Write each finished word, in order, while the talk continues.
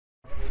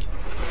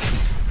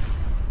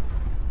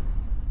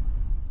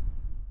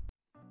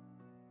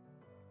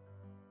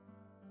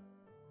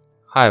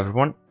Hi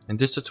everyone, in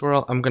this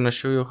tutorial I'm gonna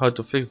show you how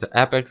to fix the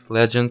Apex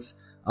Legends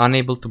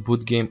unable to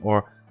boot game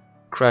or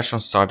crash on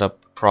startup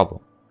problem.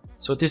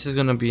 So this is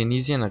gonna be an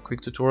easy and a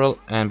quick tutorial,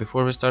 and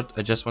before we start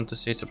I just want to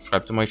say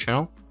subscribe to my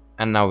channel,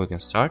 and now we can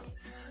start.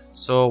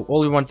 So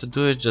all you want to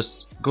do is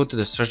just go to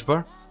the search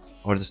bar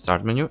or the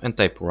start menu and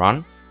type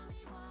run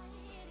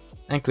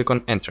and click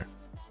on enter,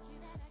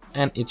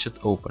 and it should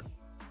open.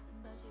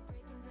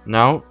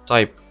 Now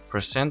type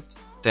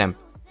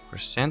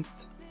 %temp%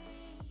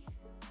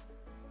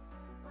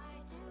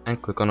 and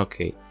click on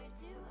OK.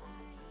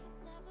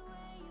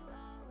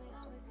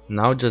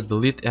 Now just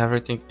delete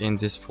everything in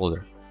this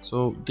folder.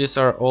 So these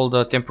are all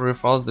the temporary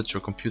files that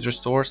your computer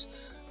stores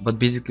but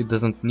basically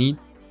doesn't need,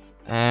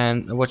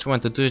 and what you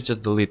want to do is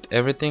just delete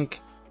everything.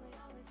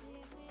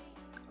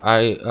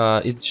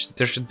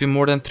 There should be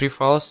more than 3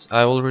 files.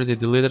 I already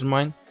deleted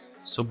mine,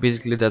 so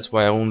basically that's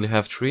why I only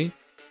have 3,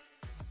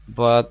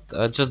 but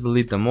just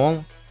delete them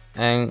all,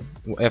 and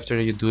after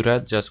you do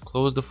that just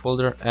close the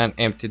folder and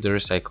empty the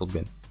recycle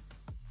bin.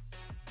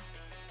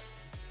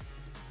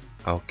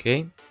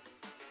 Okay,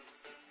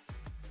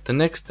 the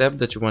next step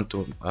that you want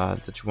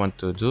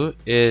to do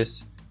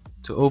is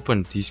to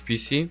open this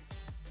PC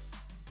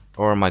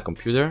or my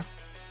computer,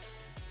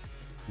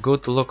 go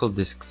to local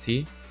disk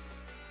C,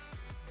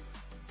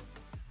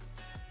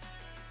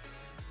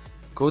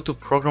 go to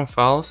program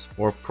files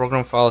or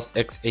program files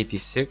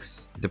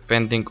x86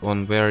 depending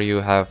on where you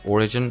have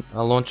Origin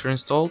launcher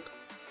installed.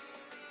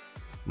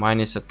 Mine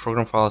is at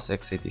program files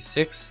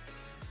x86,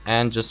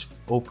 and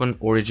just open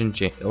Origin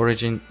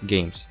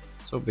games.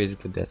 So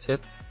basically that's it.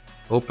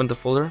 Open the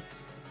folder,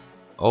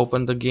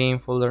 open the game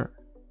folder,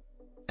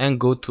 and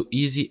go to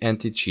easy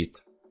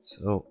AntiCheat.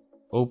 So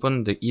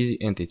open the easy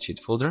AntiCheat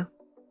folder,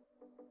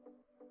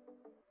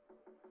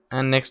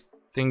 and next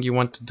thing you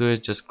want to do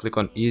is just click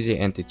on easy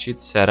AntiCheat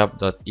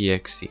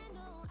setup.exe.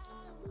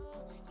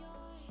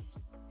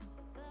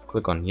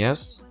 Click on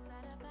yes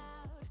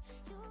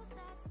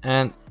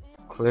and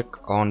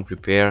click on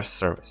repair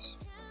service.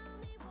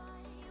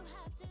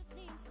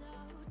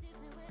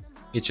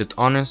 It should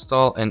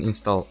uninstall and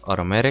install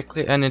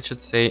automatically, and it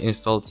should say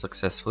installed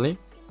successfully.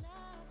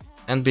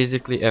 And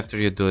basically after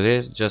you do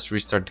this, just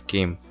restart the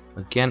game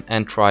again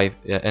and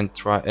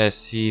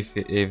see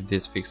if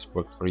this fix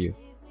worked for you.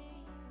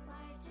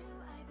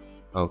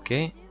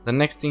 Okay, the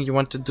next thing you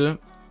want to do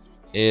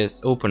is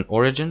open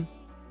Origin,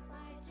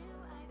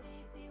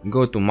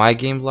 go to my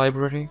game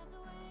library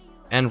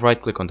and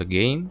right click on the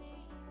game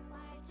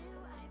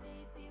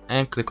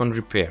and click on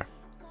repair.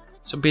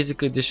 So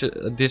basically this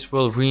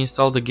will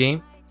reinstall the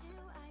game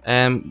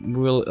and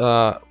will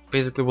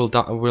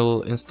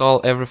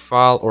install every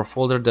file or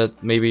folder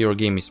that maybe your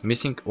game is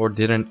missing or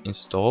didn't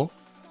install,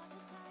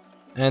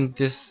 and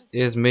this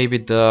is maybe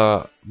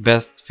the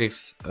best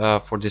fix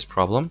for this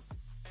problem.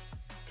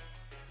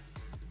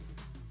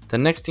 The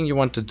next thing you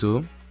want to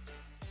do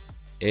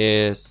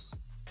is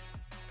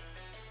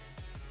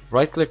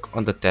right click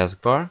on the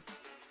taskbar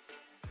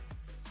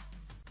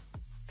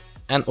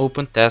and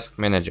open Task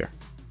Manager,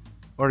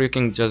 or you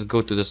can just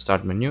go to the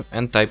start menu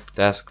and type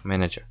Task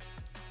Manager.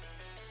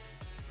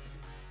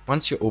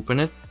 Once you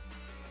open it,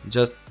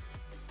 just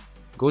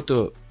go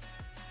to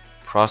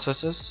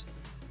processes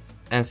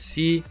and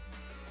see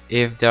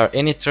if there are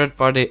any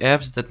third-party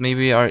apps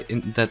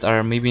that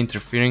are maybe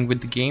interfering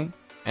with the game,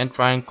 and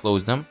try and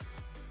close them.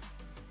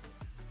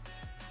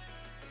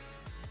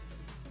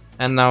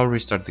 And now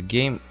restart the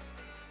game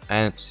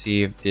and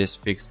see if this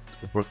fix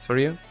worked for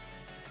you.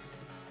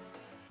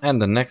 And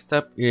the next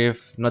step,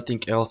 if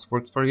nothing else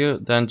worked for you,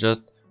 then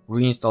just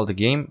reinstall the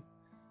game.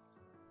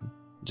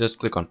 Just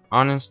click on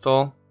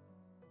uninstall,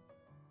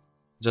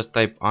 just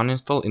type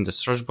uninstall in the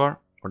search bar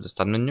or the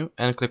start menu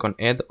and click on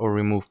add or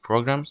remove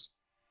programs,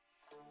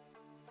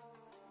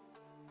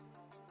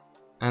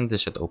 and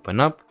this should open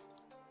up.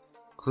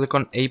 Click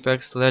on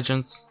Apex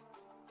Legends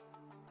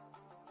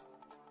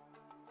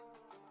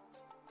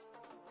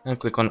and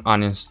click on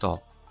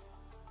uninstall.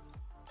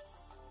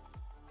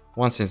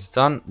 Once it's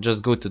done,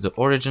 just go to the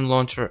Origin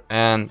launcher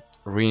and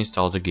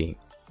reinstall the game.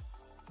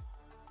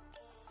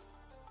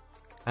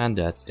 And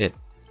that's it.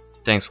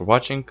 Thanks for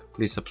watching.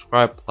 Please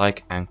subscribe,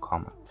 like and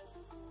comment.